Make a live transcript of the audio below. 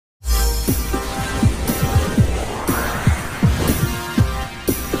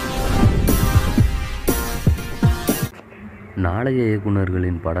நாளைய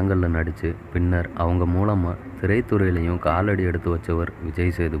இயக்குனர்களின் படங்களில் நடித்து பின்னர் அவங்க மூலமாக திரைத்துறையிலையும் காலடி எடுத்து வச்சவர்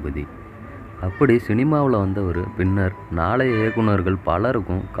விஜய் சேதுபதி. அப்படி சினிமாவில் வந்தவர் பின்னர் நாளைய இயக்குனர்கள்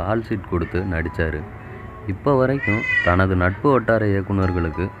பலருக்கும் கால் ஷீட் கொடுத்து நடித்தார். இப்போ வரைக்கும் தனது நட்பு வட்டார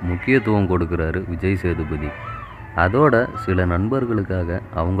இயக்குனர்களுக்கு முக்கியத்துவம் கொடுக்குறாரு விஜய் சேதுபதி. அதோட சில நண்பர்களுக்காக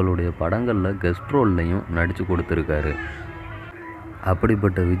அவங்களுடைய படங்களில் கெஸ்ட் ரோல்லையும் நடித்து கொடுத்துருக்காரு.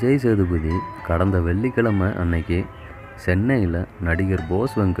 அப்படிப்பட்ட விஜய் சேதுபதி கடந்த வெள்ளிக்கிழமை அன்னைக்கு சென்னையில் நடிகர்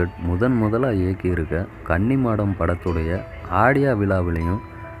போஸ் வெங்கட் முதலாக இயக்கியிருக்க கன்னிமாடம் படத்துடைய ஆடியோ விழாவிலையும்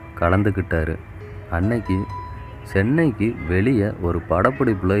கலந்துக்கிட்டார். அன்னைக்கு சென்னைக்கு வெளியே ஒரு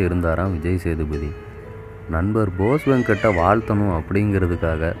படப்பிடிப்பில் இருந்தாராம் விஜய் சேதுபதி. நண்பர் போஸ் வெங்கட்டை வாழ்த்தணும்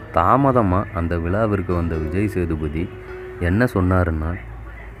அப்படிங்கிறதுக்காக தாமதமாக அந்த விழாவிற்கு வந்த விஜய் சேதுபதி என்ன சொன்னாருன்னா,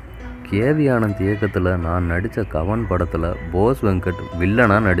 கேவி ஆனந்த் இயக்கத்தில் நான் நடித்த கவன் படத்தில் போஸ் வெங்கட்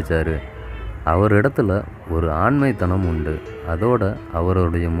வில்லனாக நடித்தார். அவர் இடத்துல ஒரு ஆண்மைத்தனம் உண்டு. அதோட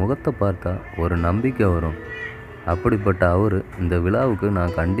அவருடைய முகத்தை பார்த்தா ஒரு நம்பிக்கை வரும். அப்படிப்பட்ட அவர் இந்த விழாவுக்கு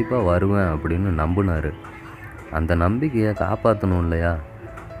நான் கண்டிப்பாக வருவேன் அப்படின்னு நம்பினார். அந்த நம்பிக்கையை காப்பாற்றணும் இல்லையா,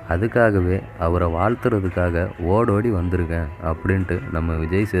 அதுக்காகவே அவரை வாழ்த்துறதுக்காக ஓடோடி வந்திருக்கேன் அப்படின்ட்டு நம்ம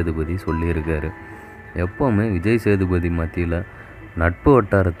விஜய் சேதுபதி சொல்லியிருக்காரு. எப்போவுமே விஜய் சேதுபதி மத்தியில் நட்பு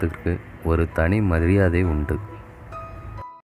வட்டாரத்திற்கு ஒரு தனி மரியாதை உண்டு.